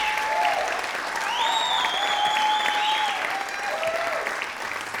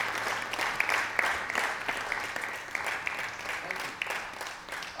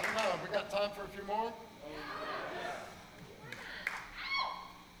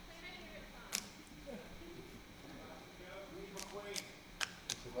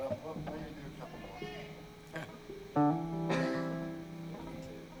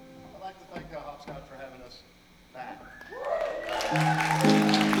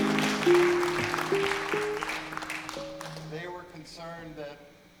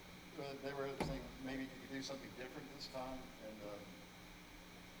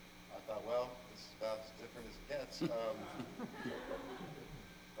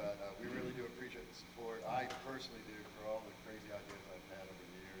personally do for all the crazy ideas I've had over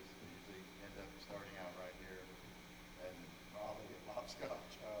the years. They usually end up starting out right here and probably get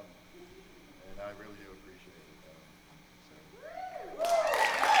hopscotch. And I really do appreciate it.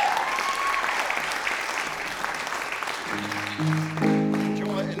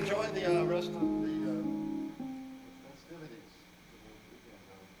 Enjoy the rest of the festivities for the weekend.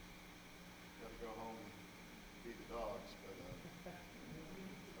 Got to go home and feed the dogs, but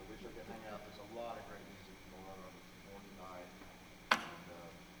I wish I could hang out. There's a lot of great music going on morning night, and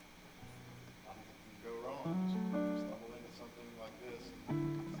I don't think you can go wrong. Just stumble into something like this and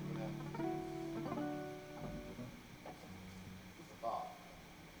see what happens. It's a thought.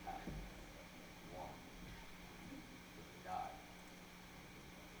 Happen. You want. With the guy.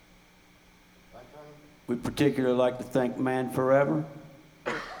 We'd particularly like to thank Man Forever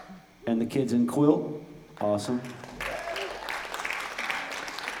and the kids in Quilt. Awesome.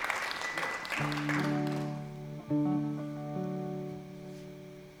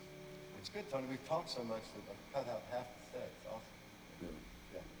 It's good, Tony. We've talked so much that I've cut out half the set. It's awesome. Good.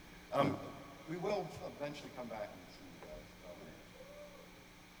 Yeah. We will eventually come back and